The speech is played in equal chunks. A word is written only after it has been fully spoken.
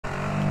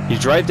You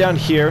drive down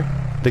here,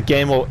 the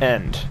game will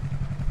end.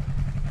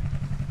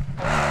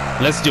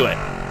 Let's do it.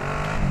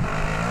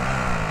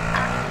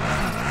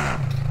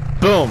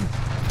 Boom.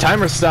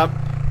 Timer stop.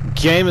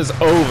 Game is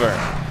over.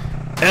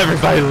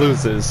 Everybody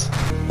loses.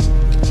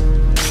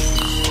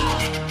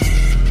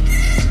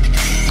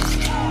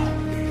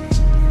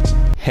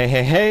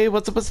 Hey,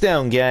 what's up, what's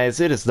down, guys?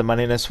 It is the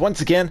Moneynis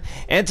once again,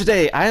 and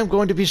today I am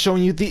going to be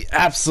showing you the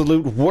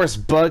absolute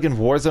worst bug in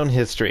Warzone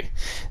history.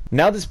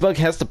 Now this bug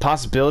has the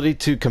possibility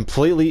to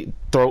completely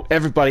throw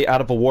everybody out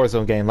of a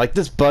Warzone game. Like,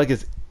 this bug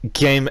is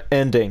game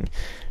ending.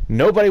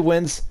 Nobody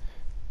wins,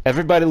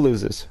 everybody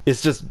loses.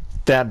 It's just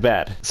that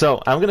bad.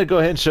 So I'm gonna go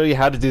ahead and show you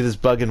how to do this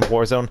bug in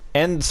Warzone,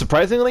 and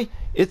surprisingly,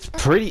 it's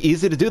pretty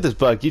easy to do this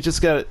bug. You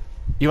just gotta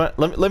let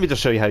me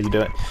just show you how you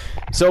do it.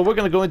 So we're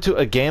gonna go into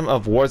a game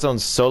of Warzone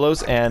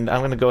solos, and I'm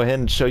gonna go ahead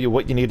and show you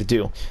what you need to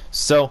do.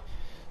 So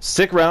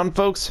stick around,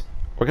 folks.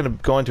 We're gonna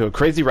go into a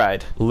crazy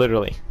ride,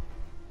 literally.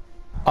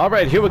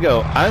 Alright, here we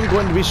go. I'm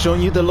going to be showing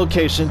you the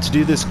location to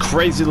do this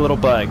crazy little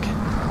bug.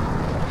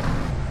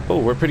 Oh,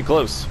 we're pretty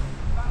close.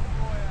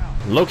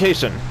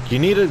 Location. You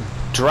need to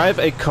drive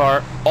a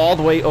car all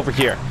the way over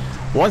here.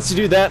 Once you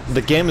do that,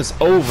 the game is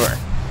over.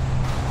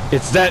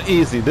 It's that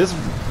easy. This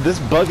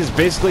bug is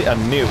basically a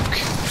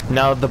nuke.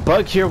 Now, the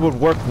bug here would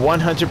work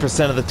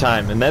 100% of the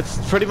time, and that's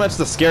pretty much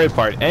the scary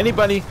part.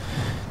 Anybody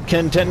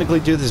can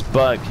technically do this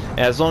bug,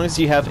 as long as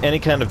you have any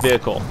kind of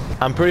vehicle.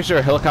 I'm pretty sure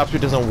a helicopter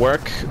doesn't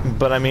work,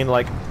 but I mean,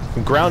 like,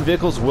 ground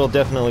vehicles will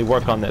definitely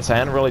work on this. I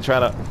hadn't really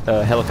tried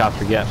a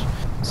helicopter yet.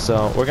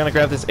 So we're gonna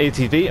grab this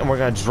ATV and we're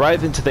gonna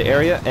drive into the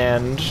area,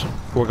 and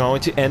we're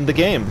going to end the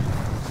game.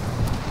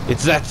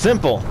 It's that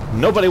simple.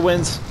 Nobody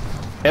wins,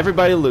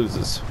 everybody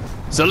loses.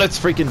 So let's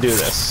freaking do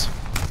this.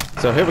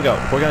 So here we go.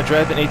 We're gonna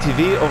drive an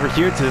ATV over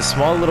here to this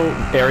small little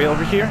area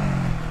over here.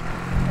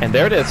 And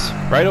there it is,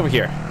 right over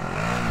here.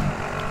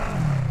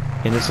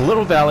 In this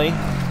little valley,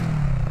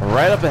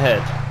 right up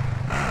ahead.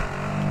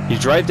 You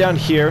drive down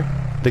here,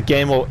 the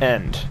game will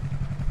end.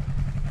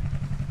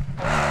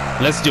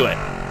 Let's do it.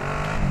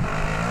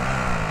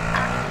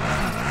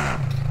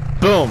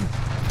 Boom.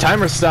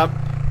 Timer stop.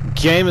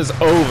 Game is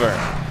over.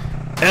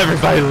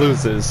 Everybody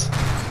loses.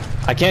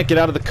 I can't get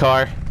out of the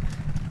car.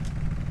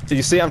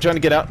 You see, I'm trying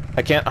to get out.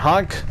 I can't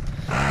honk.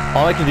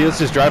 All I can do is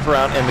just drive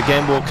around, and the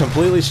game will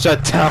completely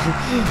shut down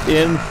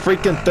in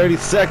freaking 30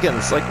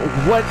 seconds. Like,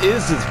 what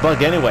is this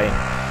bug anyway?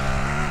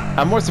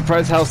 I'm more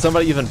surprised how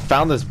somebody even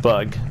found this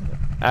bug.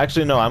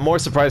 Actually, no, I'm more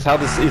surprised how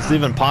this is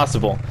even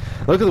possible.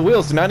 Look at the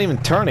wheels, they're not even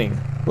turning.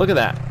 Look at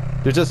that.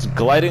 They're just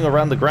gliding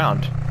around the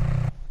ground.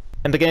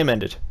 And the game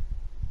ended.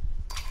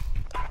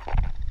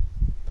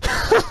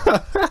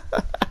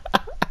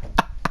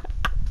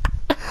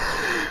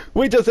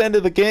 We just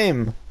ended the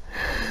game.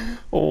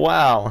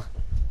 Wow.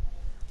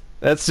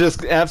 That's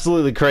just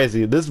absolutely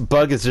crazy. This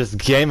bug is just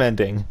game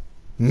ending.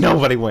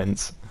 Nobody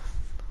wins.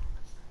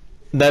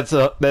 That's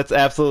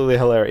absolutely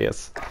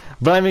hilarious.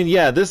 But I mean,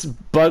 yeah, this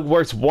bug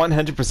works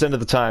 100% of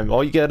the time.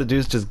 All you gotta do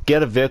is just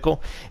get a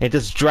vehicle and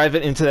just drive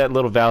it into that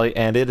little valley,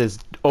 and it is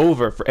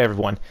over for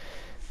everyone.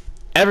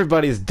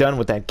 Everybody's done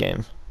with that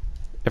game.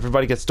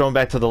 Everybody gets thrown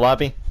back to the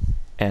lobby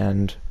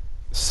and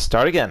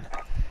start again.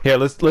 Here,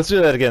 let's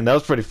do that again. That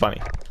was pretty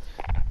funny.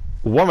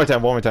 One more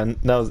time.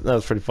 That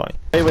was pretty funny.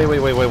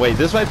 Wait.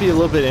 This might be a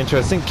little bit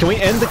interesting. Can we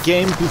end the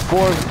game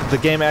before the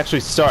game actually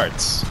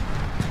starts?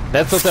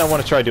 That's something I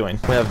want to try doing.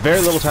 We have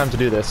very little time to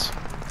do this.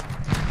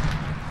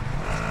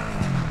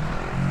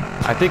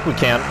 I think we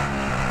can.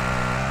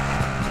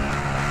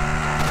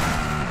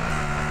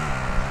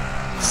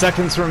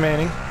 Seconds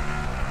remaining.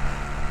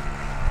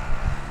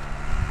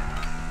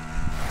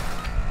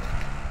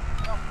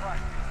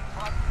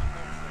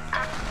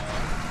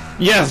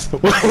 Yes!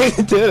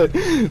 We did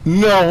it!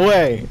 No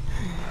way!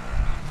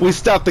 We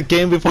stopped the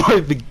game before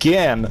it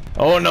began!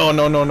 Oh no.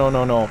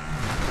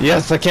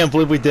 Yes, I can't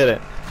believe we did it.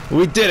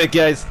 We did it,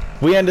 guys!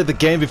 We ended the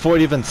game before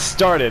it even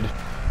started.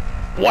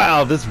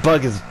 Wow, this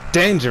bug is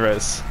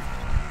dangerous.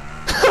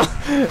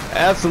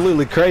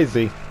 Absolutely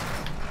crazy.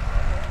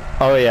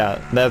 Oh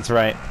yeah, that's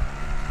right.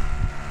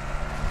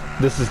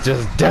 This is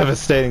just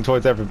devastating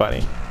towards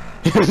everybody.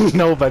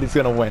 Nobody's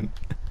gonna win.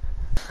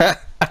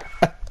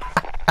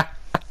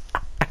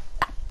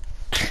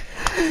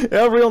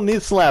 A real knee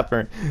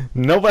slapper.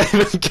 Nobody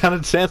even got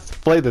a chance to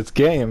play this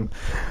game.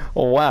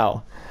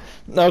 Wow.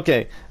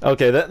 Okay,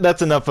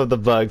 that's enough of the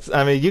bugs.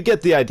 I mean, you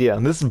get the idea.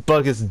 This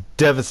bug is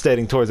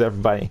devastating towards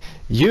everybody.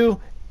 You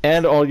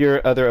and all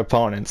your other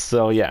opponents.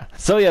 So yeah,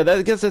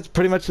 I guess that's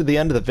pretty much the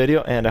end of the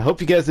video, and I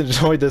hope you guys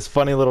enjoyed this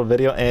funny little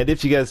video. And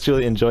if you guys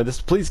truly enjoyed this,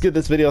 please give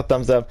this video a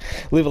thumbs up,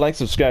 leave a like,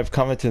 subscribe,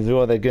 comment, and do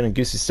all that good and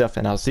goosey stuff,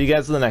 and I'll see you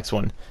guys in the next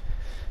one.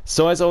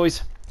 So as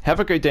always,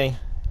 have a great day,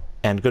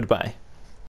 and goodbye.